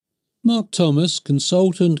Mark Thomas,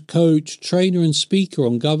 consultant, coach, trainer and speaker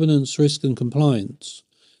on governance, risk and compliance,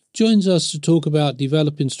 joins us to talk about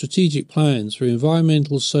developing strategic plans for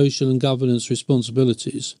environmental, social and governance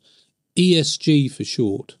responsibilities, ESG for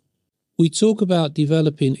short. We talk about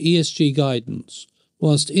developing ESG guidance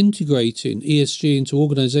whilst integrating ESG into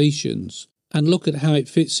organisations and look at how it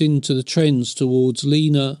fits into the trends towards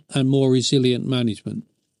leaner and more resilient management.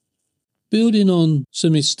 Building on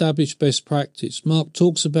some established best practice, Mark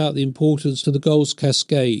talks about the importance of the goals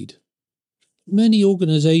cascade. Many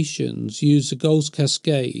organisations use the goals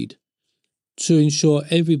cascade to ensure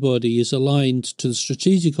everybody is aligned to the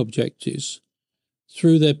strategic objectives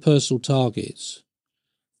through their personal targets.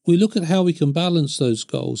 We look at how we can balance those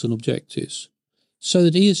goals and objectives so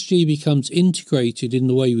that ESG becomes integrated in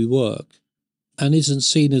the way we work and isn't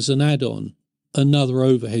seen as an add-on, another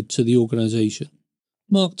overhead to the organisation.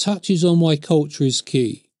 Mark touches on why culture is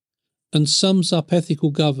key and sums up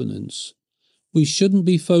ethical governance. We shouldn't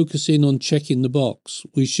be focusing on checking the box.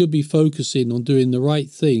 We should be focusing on doing the right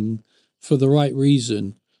thing for the right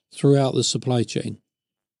reason throughout the supply chain.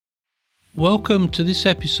 Welcome to this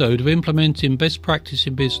episode of Implementing Best Practice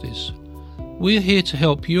in Business. We're here to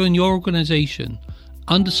help you and your organisation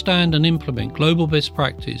understand and implement global best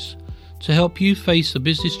practice to help you face the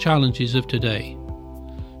business challenges of today.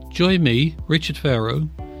 Join me, Richard Farrow,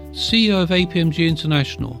 CEO of APMG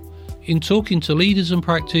International, in talking to leaders and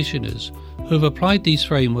practitioners who have applied these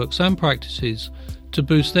frameworks and practices to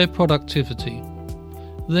boost their productivity.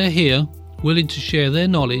 They're here, willing to share their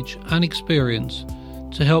knowledge and experience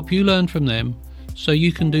to help you learn from them so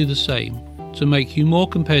you can do the same to make you more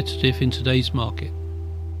competitive in today's market.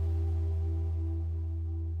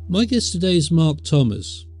 My guest today is Mark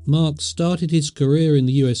Thomas. Mark started his career in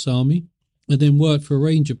the US Army and then worked for a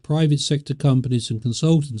range of private sector companies and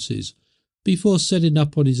consultancies before setting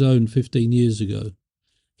up on his own 15 years ago.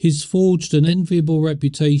 He's forged an enviable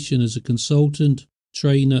reputation as a consultant,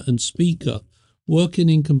 trainer and speaker working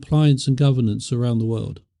in compliance and governance around the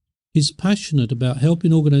world. He's passionate about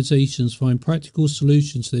helping organisations find practical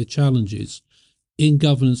solutions to their challenges in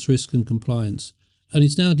governance, risk and compliance, and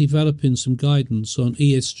he's now developing some guidance on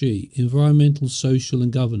ESG, environmental, social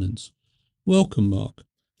and governance. Welcome, Mark.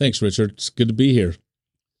 Thanks, Richard. It's good to be here.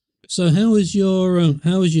 So, how was your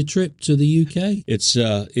trip to the UK?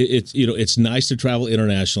 It's nice to travel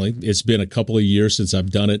internationally. It's been a couple of years since I've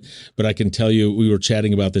done it, but I can tell you, we were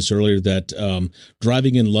chatting about this earlier, that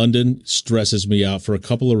driving in London stresses me out for a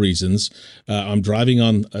couple of reasons. I'm driving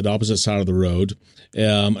on an opposite side of the road,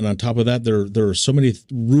 and on top of that, there are so many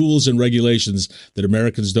rules and regulations that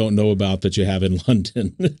Americans don't know about that you have in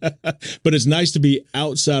London. But it's nice to be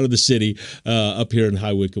outside of the city, up here in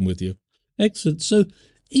High Wycombe with you. Excellent. So,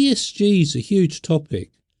 ESG is a huge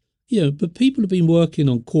topic, but people have been working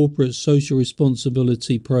on corporate social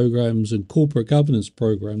responsibility programs and corporate governance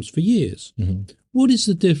programs for years. Mm-hmm. What is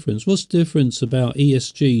the difference? What's the difference about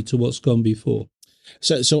ESG to what's gone before?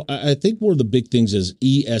 So I think one of the big things is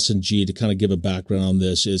E, S, and G, to kind of give a background on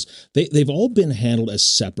this, is they've all been handled as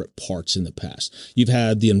separate parts in the past. You've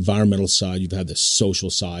had the environmental side, you've had the social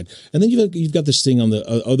side, and then you've got this thing on the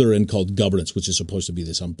other end called governance, which is supposed to be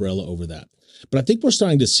this umbrella over that. But I think we're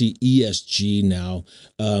starting to see ESG now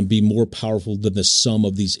be more powerful than the sum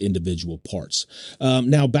of these individual parts.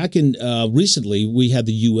 Now, back in recently, we had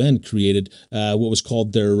the UN created what was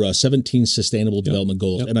called their 17 Sustainable Development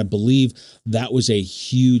Goals. Yep. And I believe that was a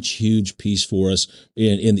huge piece for us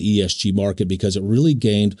in the ESG market, because it really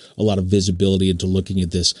gained a lot of visibility into looking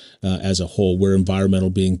at this as a whole, where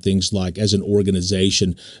environmental being things like, as an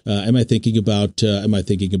organization, am I thinking about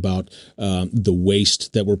the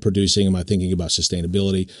waste that we're producing? Am I thinking about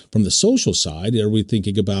sustainability? From the social side, are we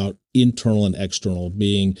thinking about internal and external,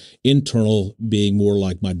 being internal being more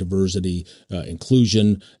like my diversity,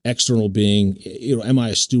 inclusion, external being, am I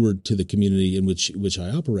a steward to the community in which I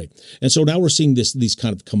operate? And so now we're seeing these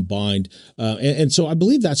kind of combined, and so I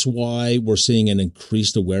believe that's why we're seeing an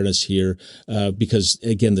increased awareness here, because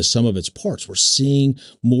again, the sum of its parts, we're seeing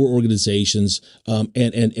more organizations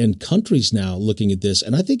and countries now looking at this,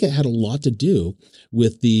 and I think it had a lot to do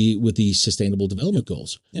with the Sustainable Development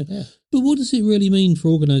Goals. Yeah. But what does it really mean for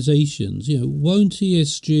organizations? Won't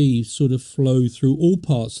ESG sort of flow through all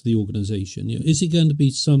parts of the organization? Is it going to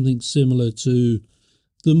be something similar to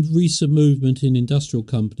the recent movement in industrial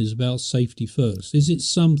companies about safety first? Is it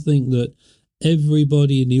something that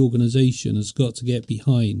everybody in the organization has got to get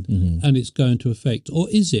behind, and it's going to affect, or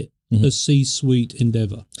is it a C-suite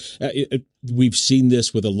endeavor? We've seen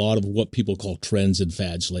this with a lot of what people call trends and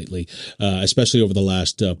fads lately, especially over the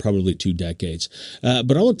last probably 2 decades.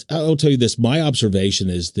 But I'll tell you this, my observation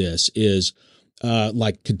is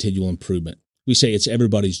like continual improvement. We say it's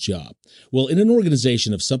everybody's job. Well, in an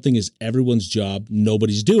organization, if something is everyone's job,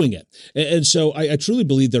 nobody's doing it. And so I truly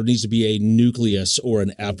believe there needs to be a nucleus or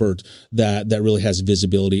an effort that really has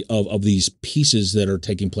visibility of these pieces that are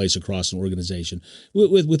taking place across an organization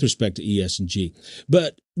with respect to ES&G.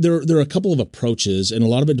 But there are a couple of approaches, and a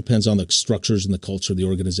lot of it depends on the structures and the culture of the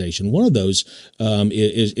organization. One of those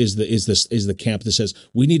is the camp that says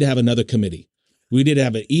we need to have another committee. We need to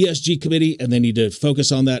have an ESG committee, and they need to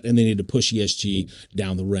focus on that, and they need to push ESG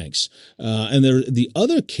down the ranks. And the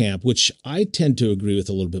other camp, which I tend to agree with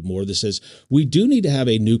a little bit more, that says we do need to have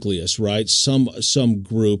a nucleus, right? Some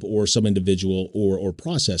group or some individual or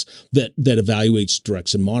process that evaluates,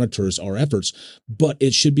 directs, and monitors our efforts, but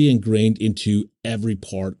it should be ingrained into every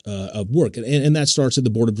part of work. And that starts at the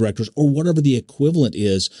board of directors or whatever the equivalent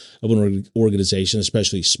is of an organization,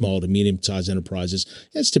 especially small to medium-sized enterprises.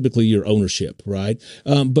 It's typically your ownership, right?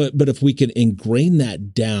 But if we can ingrain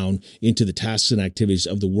that down into the tasks and activities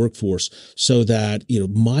of the workforce so that,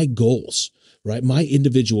 my goals, right? My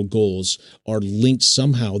individual goals are linked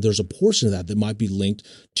somehow. There's a portion of that might be linked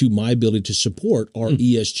to my ability to support our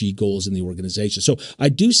ESG goals in the organization. So I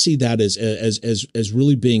do see that as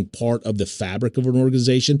really being part of the fabric of an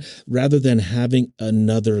organization rather than having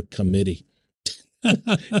another committee.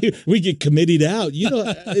 We get committed out.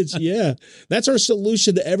 That's our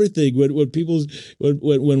solution to everything. When people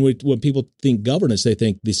think governance, they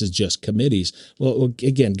think this is just committees. Well,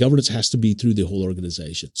 again, governance has to be through the whole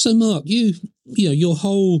organization. So, Mark, your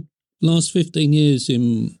whole last 15 years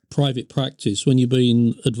in private practice, when you've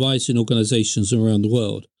been advising organizations around the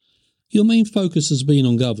world, your main focus has been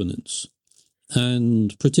on governance,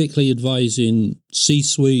 and particularly advising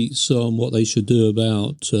C-suites on what they should do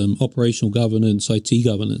about operational governance, IT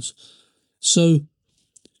governance. So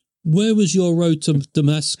where was your road to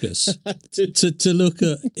Damascus to look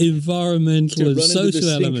at environmental and social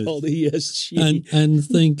elements called ESG. and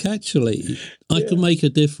think, actually, I can make a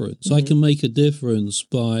difference. Mm-hmm. I can make a difference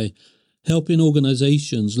by helping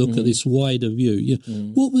organizations look at this wider view.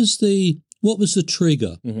 What was the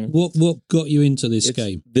trigger? Mm-hmm. What got you into this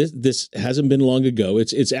game? This hasn't been long ago.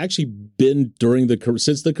 It's actually been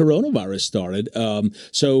since the coronavirus started.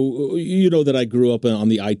 So that I grew up on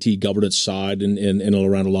the IT governance side and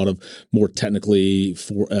around a lot of more technically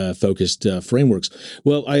focused frameworks.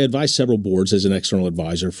 Well, I advised several boards as an external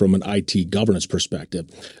advisor from an IT governance perspective,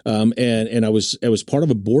 and I was part of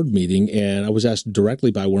a board meeting, and I was asked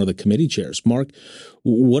directly by one of the committee chairs, Mark,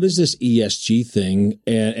 what is this ESG thing,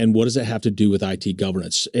 and what does it have to do with IT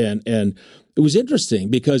governance? And it was interesting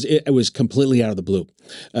because it was completely out of the blue.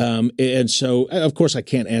 And so, of course, I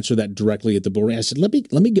can't answer that directly at the board. I said, let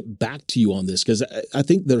me get back to you on this because I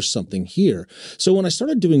think there's something here. So when I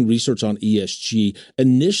started doing research on ESG,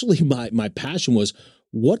 initially my passion was,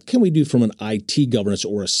 what can we do from an IT governance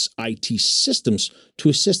or IT systems to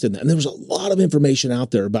assist in that? And there was a lot of information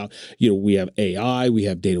out there about, we have AI, we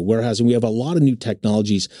have data warehousing, we have a lot of new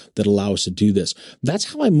technologies that allow us to do this.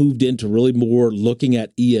 That's how I moved into really more looking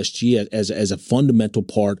at ESG as a fundamental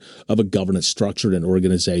part of a governance structure in an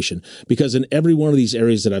organization. Because in every one of these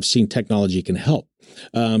areas that I've seen, technology can help.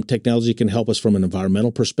 Technology can help us from an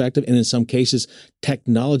environmental perspective. And in some cases,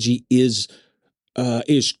 technology is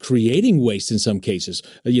creating waste in some cases.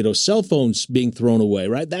 Cell phones being thrown away,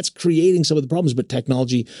 right? That's creating some of the problems, but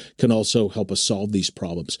technology can also help us solve these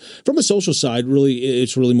problems. From a social side, really,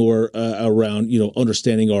 it's really more around,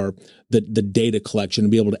 understanding the data collection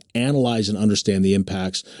and be able to analyze and understand the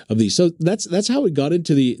impacts of these. So that's how we got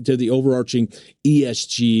into the overarching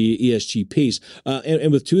ESG piece.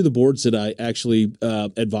 And with two of the boards that I actually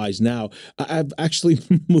advise now, I've actually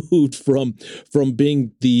moved from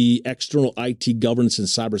being the external IT governance and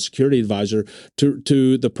cybersecurity advisor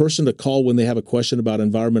to the person to call when they have a question about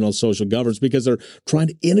environmental and social governance, because they're trying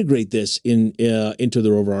to integrate this into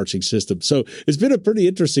their overarching system. So it's been a pretty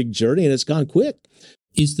interesting journey, and it's gone quick.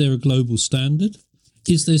 Is there a global standard?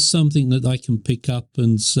 Is there something that I can pick up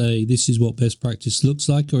and say, this is what best practice looks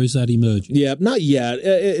like, or is that emerging? Yeah, not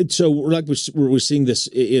yet. So we're seeing this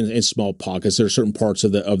in small pockets. There are certain parts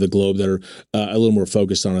of the globe that are a little more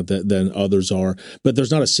focused on it than others are, but there's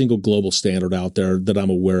not a single global standard out there that I'm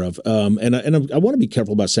aware of. And I want to be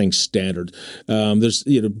careful about saying standard. There's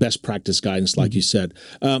best practice guidance, like you said.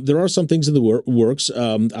 There are some things in the works.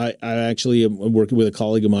 I actually am working with a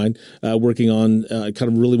colleague of mine, working on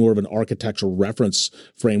kind of really more of an architectural reference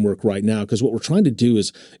framework right now, because what we're trying to do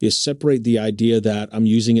is separate the idea that I'm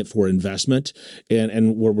using it for investment,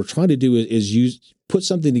 and what we're trying to do is put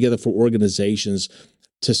something together for organizations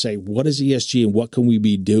to say, what is ESG and what can we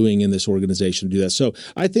be doing in this organization to do that? So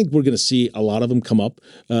I think we're going to see a lot of them come up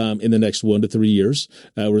in the next 1 to 3 years.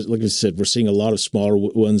 Like I said, we're seeing a lot of smaller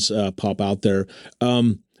ones pop out there.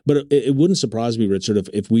 But it wouldn't surprise me, Richard,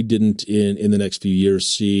 if we didn't in the next few years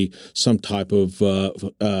see some type of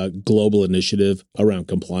global initiative around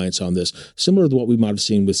compliance on this, similar to what we might have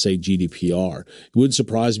seen with, say, GDPR. It wouldn't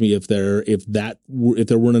surprise me if there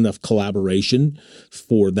weren't enough collaboration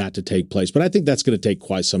for that to take place. But I think that's going to take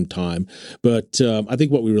quite some time. But I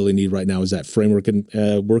think what we really need right now is that framework and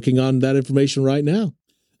working on that information right now.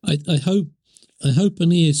 I hope an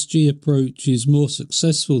ESG approach is more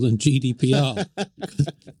successful than GDPR,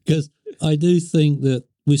 because I do think that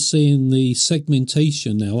we're seeing the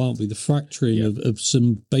segmentation now, aren't we? The fracturing of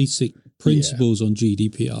some basic principles on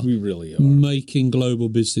GDPR. We really are. Making global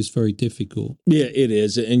business very difficult. Yeah, it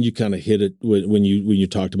is. And you kind of hit it when you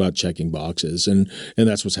talked about checking boxes. And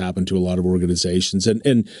that's what's happened to a lot of organizations.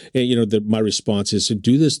 And my response is to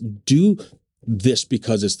do this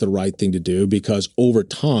because it's the right thing to do, because over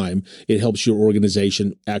time it helps your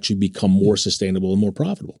organization actually become more sustainable and more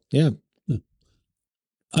profitable. Yeah.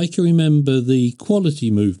 I can remember the quality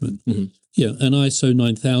movement. Mm-hmm. Yeah, and ISO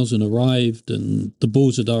 9000 arrived and the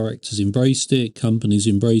boards of directors embraced it, companies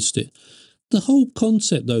embraced it. The whole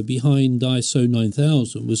concept, though, behind ISO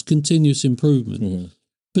 9000 was continuous improvement. Mm-hmm.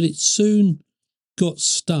 But it soon got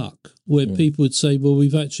stuck where people would say, well,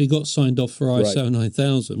 we've actually got signed off for ISO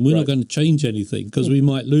 9000. We're not going to change anything because we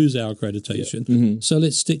might lose our accreditation. Yeah. Mm-hmm. So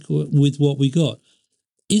let's stick with what we got.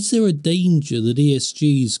 Is there a danger that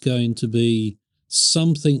ESG is going to be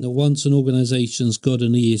something that once an organization's got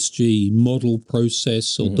an ESG model,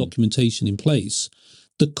 process or documentation in place,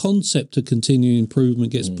 the concept of continuing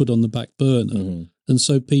improvement gets put on the back burner? And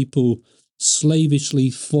so people slavishly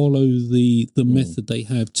follow the method they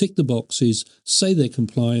have, tick the boxes, say they're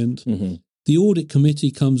compliant. The audit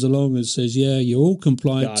committee comes along and says, yeah, you're all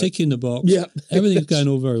compliant, tick in the box. Yeah. Everything's going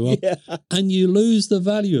all very well. And you lose the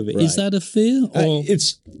value of it. Right. Is that a fear? Or?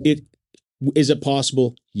 Is it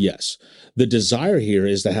possible? Yes. The desire here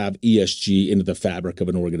is to have ESG into the fabric of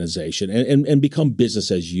an organization and become business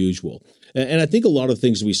as usual. And I think a lot of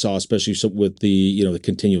things we saw, especially with the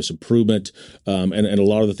continuous improvement, and a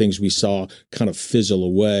lot of the things we saw kind of fizzle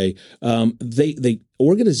away,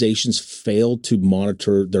 organizations fail to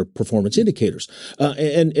monitor their performance indicators.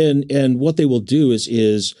 And what they will do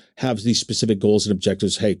is have these specific goals and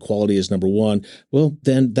objectives. Hey, quality is number one. Well,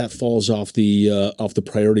 then that falls off the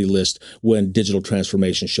priority list when digital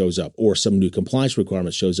transformation shows up or some new compliance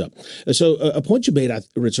requirement shows up. So a point you made,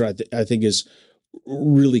 Richard, I think is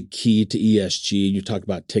really key to ESG. You talk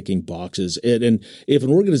about ticking boxes, and if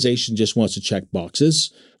an organization just wants to check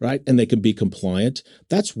boxes, right, and they can be compliant,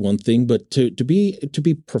 that's one thing. But to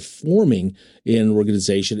be performing in an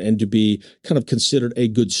organization and to be kind of considered a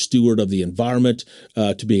good steward of the environment,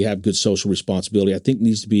 to have good social responsibility, I think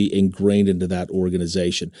needs to be ingrained into that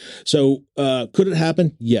organization. So could it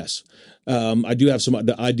happen? Yes. I do have some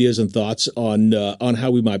ideas and thoughts on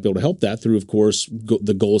how we might be able to help that through, of course,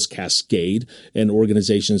 the goals cascade and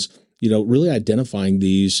organizations, really identifying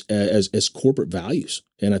these as corporate values.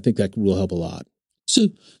 And I think that will help a lot. So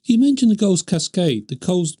you mentioned the goals cascade. The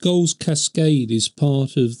goals cascade is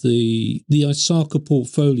part of the ISACA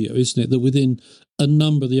portfolio, isn't it? That within a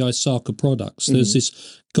number of the ISACA products, there's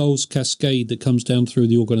this goals cascade that comes down through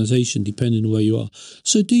the organization, depending on where you are.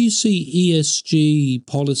 So do you see ESG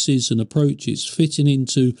policies and approaches fitting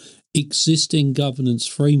into existing governance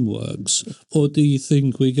frameworks, or do you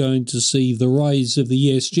think we're going to see the rise of the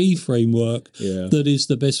ESG framework that is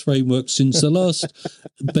the best framework since the last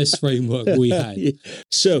best framework we had?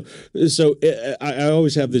 So I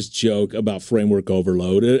always have this joke about framework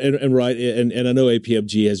overload, and I know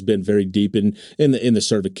APMG has been very deep in the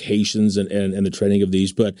certifications and the training of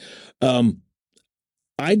these, but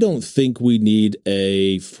I don't think we need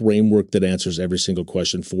a framework that answers every single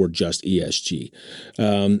question for just ESG.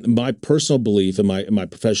 My personal belief and my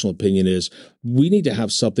professional opinion is we need to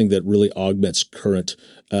have something that really augments current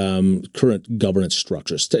governance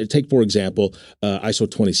structures. Take, for example,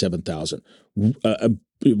 ISO 27000.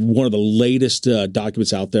 One of the latest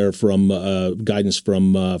documents out there from guidance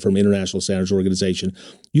from International Standards Organization.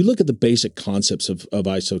 You look at the basic concepts of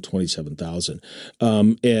ISO 27000,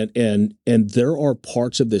 and there are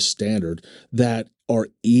parts of this standard that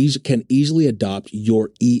can easily adopt your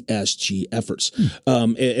ESG efforts.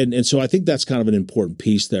 And so I think that's kind of an important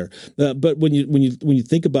piece there. But when you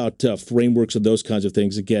think about frameworks and those kinds of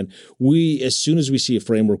things, again, as soon as we see a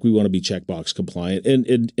framework, we want to be checkbox compliant,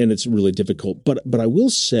 and it's really difficult. But I will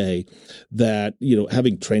say that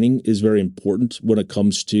having training is very important when it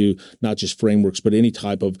comes to not just frameworks, but any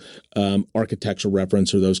type of architectural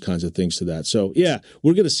reference or those kinds of things to that. So yeah,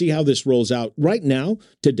 we're going to see how this rolls out. Right now,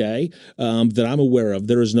 today, that I'm aware of,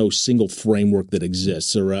 there is no single framework that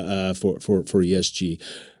exists for ESG.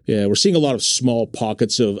 Yeah, we're seeing a lot of small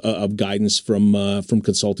pockets of guidance from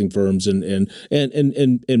consulting firms and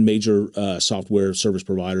major software service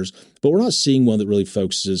providers, but we're not seeing one that really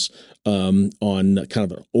focuses on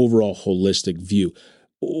kind of an overall holistic view.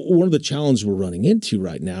 One of the challenges we're running into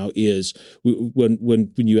right now is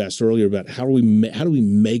when you asked earlier about how do we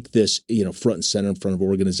make this front and center in front of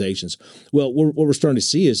organizations. Well, what we're starting to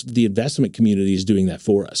see is the investment community is doing that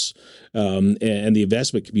for us, and the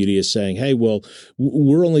investment community is saying, "Hey, well,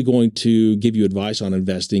 we're only going to give you advice on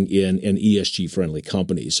investing in ESG friendly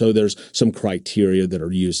companies." So there's some criteria that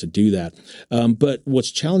are used to do that. But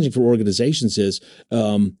what's challenging for organizations is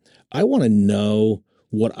I want to know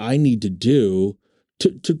what I need to do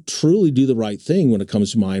to truly do the right thing when it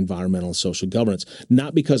comes to my environmental and social governance,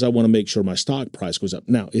 not because I want to make sure my stock price goes up.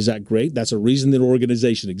 Now, is that great? That's a reason that an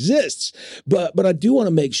organization exists. But I do want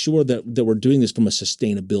to make sure that we're doing this from a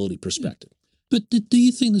sustainability perspective. But do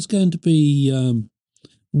you think there's going to be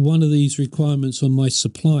one of these requirements on my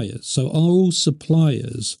suppliers? So are all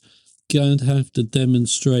suppliers going to have to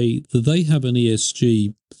demonstrate that they have an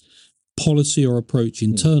ESG policy or approach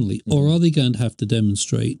internally, or are they going to have to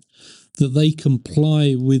demonstrate that they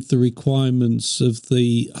comply with the requirements of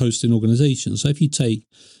the hosting organization? So if you take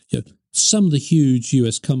some of the huge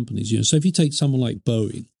US companies, so if you take someone like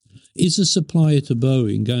Boeing, is a supplier to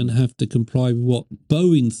Boeing going to have to comply with what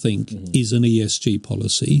Boeing think is an ESG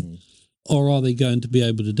policy, or are they going to be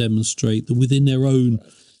able to demonstrate that within their own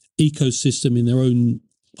ecosystem, in their own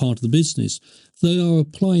part of the business, they are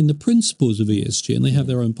applying the principles of ESG and they have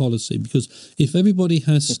their own policy? Because if everybody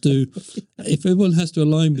has to, if everyone has to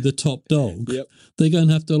align with the top dog, they're going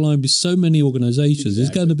to have to align with so many organizations. There's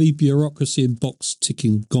going to be bureaucracy and box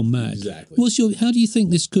ticking gone mad. Exactly. How do you think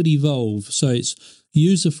this could evolve so it's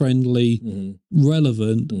user-friendly,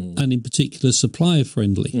 relevant, and in particular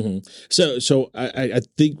supplier-friendly? So I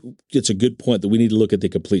think it's a good point that we need to look at the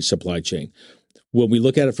complete supply chain. When we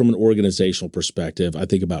look at it from an organizational perspective, I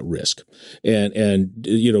think about risk. And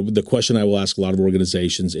the question I will ask a lot of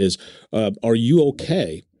organizations is, are you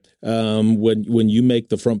okay when you make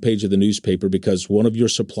the front page of the newspaper because one of your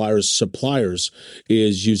suppliers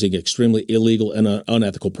is using extremely illegal and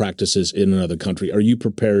unethical practices in another country? Are you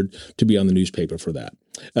prepared to be on the newspaper for that?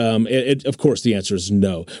 Of course, the answer is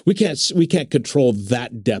no. We can't control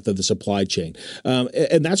that depth of the supply chain,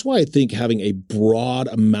 and that's why I think having a broad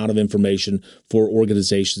amount of information for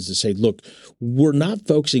organizations to say, look, we're not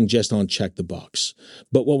focusing just on check the box,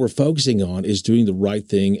 but what we're focusing on is doing the right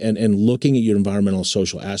thing and looking at your environmental and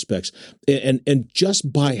social aspects, and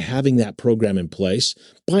just by having that program in place,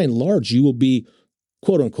 by and large, you will be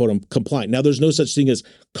quote unquote compliant. Now, there's no such thing as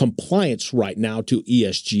compliance right now to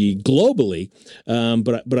ESG globally,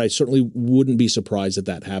 but I certainly wouldn't be surprised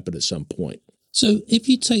that happened at some point. So if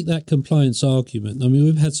you take that compliance argument, I mean,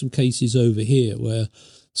 we've had some cases over here where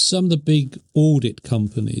some of the big audit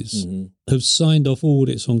companies have signed off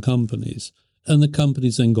audits on companies and the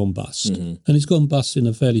company's then gone bust. And it's gone bust in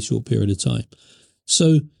a fairly short period of time.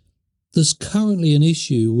 So there's currently an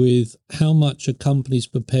issue with how much a company's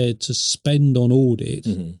prepared to spend on audit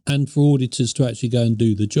and for auditors to actually go and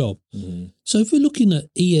do the job. So if we're looking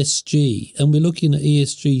at ESG and we're looking at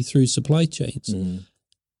ESG through supply chains,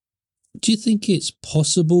 do you think it's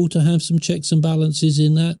possible to have some checks and balances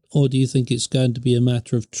in that? Or do you think it's going to be a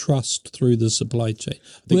matter of trust through the supply chain?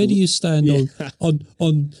 Where do you stand on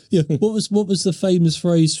what was the famous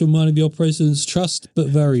phrase from one of your presidents? Trust but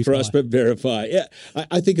verify. Trust but verify. Yeah,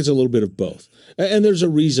 I think it's a little bit of both. And there's a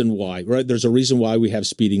reason why, right? There's a reason why we have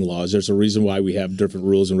speeding laws. There's a reason why we have different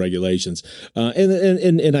rules and regulations.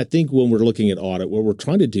 And I think when we're looking at audit, what we're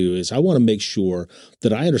trying to do is I want to make sure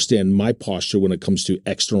that I understand my posture when it comes to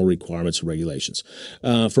external requirements and regulations.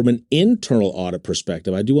 From an internal audit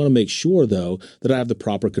perspective, I do want to make sure, though, that I have the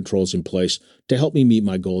proper controls in place to help me meet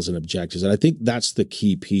my goals and objectives. And I think that's the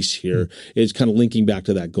key piece here is kind of linking back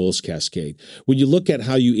to that goals cascade. When you look at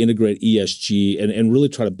how you integrate ESG and really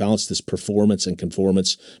try to balance this performance and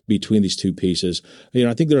conformance between these two pieces,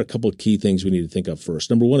 I think there are a couple of key things we need to think of first.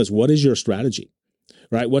 Number one is, what is your strategy?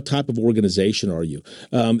 right? What type of organization are you?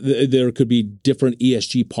 There could be different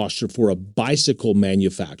ESG posture for a bicycle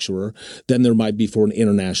manufacturer than there might be for an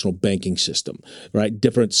international banking system, right?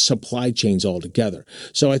 Different supply chains altogether.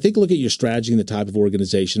 So I think look at your strategy and the type of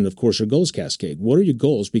organization, and of course your goals cascade. What are your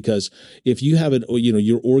goals? Because if you have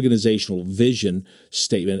your organizational vision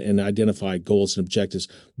statement and identify goals and objectives,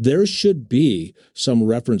 there should be some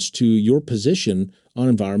reference to your position on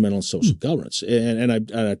environmental and social governance. And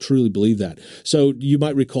I truly believe that. So you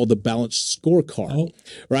might recall the balanced scorecard,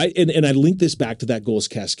 right? And I link this back to that goals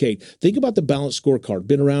cascade. Think about the balanced scorecard,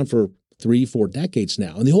 been around for 3-4 decades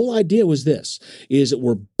now. And the whole idea was this, is that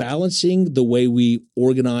we're balancing the way we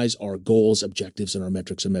organize our goals, objectives, and our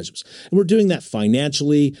metrics and measures. And we're doing that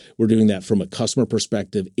financially. We're doing that from a customer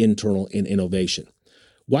perspective, internal, and innovation.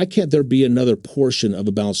 Why can't there be another portion of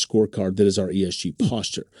a balanced scorecard that is our ESG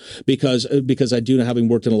posture? Because I do know, having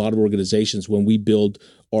worked in a lot of organizations, when we build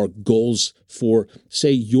our goals for,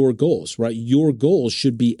 say, your goals, right? Your goals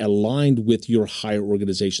should be aligned with your higher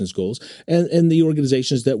organization's goals, and the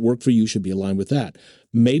organizations that work for you should be aligned with that.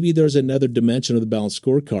 Maybe there's another dimension of the balanced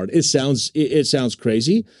scorecard. It sounds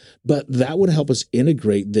crazy, but that would help us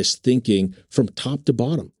integrate this thinking from top to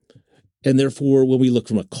bottom. And therefore, when we look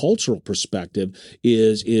from a cultural perspective,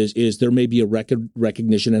 is there may be a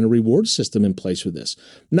recognition and a reward system in place for this.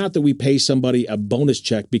 Not that we pay somebody a bonus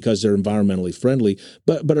check because they're environmentally friendly,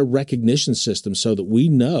 but a recognition system so that we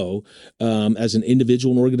know, as an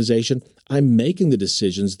individual and organization, I'm making the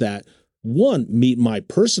decisions that, one, meet my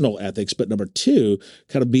personal ethics, but number two,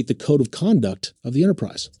 kind of meet the code of conduct of the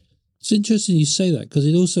enterprise. It's interesting you say that, because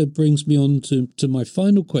it also brings me on to my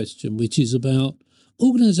final question, which is about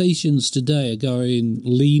organizations today are going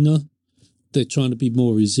leaner. They're trying to be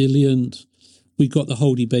more resilient. We've got the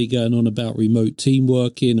whole debate going on about remote team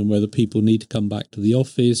working and whether people need to come back to the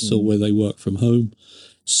office or whether they work from home.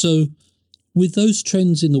 So with those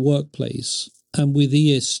trends in the workplace and with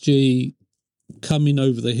ESG coming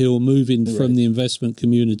over the hill, moving from the investment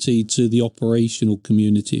community to the operational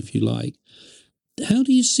community, if you like, how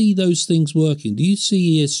do you see those things working? Do you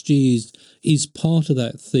see ESG is part of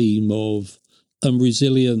that theme of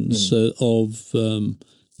resilience, of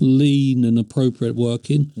lean and appropriate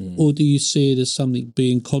working, or do you see it as something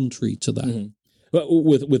being contrary to that? Well,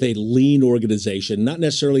 with a lean organization, not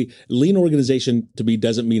necessarily lean organization to me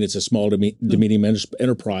doesn't mean it's a small to medium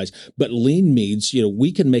enterprise, but lean means,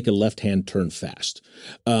 we can make a left-hand turn fast.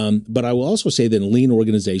 But I will also say that in lean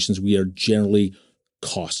organizations, we are generally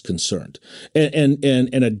cost concerned, and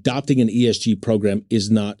adopting an ESG program is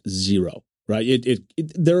not zero. Right.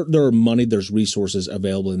 There are money, there's resources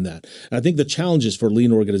available in that. And I think the challenges for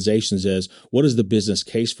lean organizations is, what is the business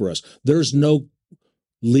case for us? There's no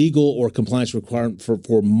legal or compliance requirement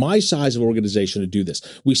for my size of organization to do this.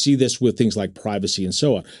 We see this with things like privacy and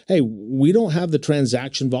so on. Hey, we don't have the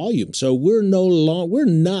transaction volume, so we're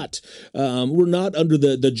not under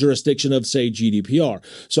the jurisdiction of, say, GDPR.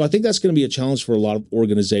 So I think that's going to be a challenge for a lot of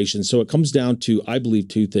organizations. So it comes down to, I believe,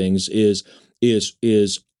 two things: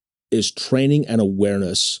 is training and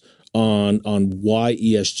awareness on why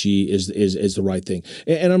ESG is the right thing.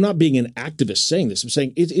 And I'm not being an activist saying this. I'm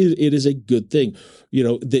saying it is a good thing.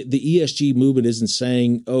 The ESG movement isn't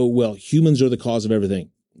saying, oh, well, humans are the cause of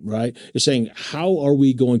everything, right? It's saying, how are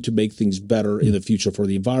we going to make things better in the future for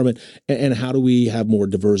the environment? And how do we have more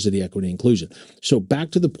diversity, equity, inclusion? So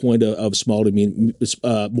back to the point of small to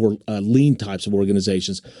more lean types of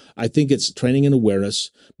organizations, I think it's training and awareness,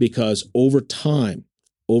 because over time,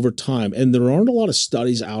 and there aren't a lot of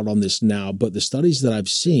studies out on this now, but the studies that I've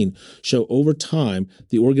seen show over time,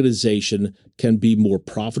 the organization can be more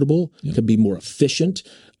profitable, can be more efficient,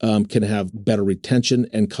 can have better retention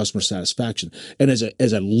and customer satisfaction. And as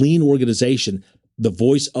a lean organization, the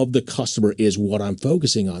voice of the customer is what I'm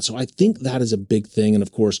focusing on. So I think that is a big thing. And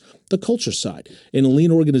of course, the culture side. In a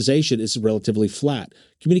lean organization, it's relatively flat.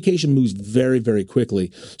 Communication moves very, very quickly.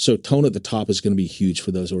 So tone at the top is going to be huge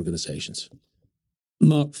for those organizations.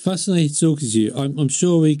 Mark, fascinating talking to you. I'm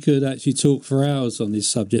sure we could actually talk for hours on this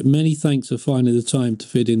subject. Many thanks for finding the time to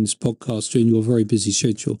fit in this podcast during your very busy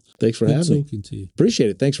schedule. Thanks for having me. Talking to you. Appreciate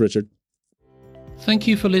it. Thanks, Richard. Thank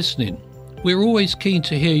you for listening. We're always keen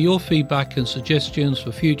to hear your feedback and suggestions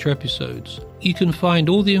for future episodes. You can find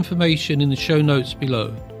all the information in the show notes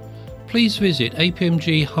below. Please visit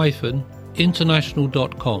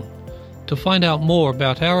apmg-international.com to find out more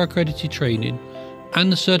about our accredited training and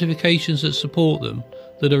the certifications that support them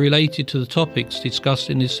that are related to the topics discussed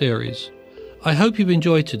in this series. I hope you've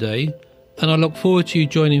enjoyed today, and I look forward to you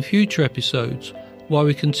joining future episodes while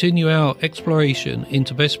we continue our exploration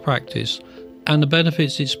into best practice and the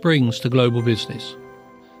benefits it brings to global business.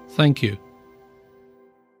 Thank you.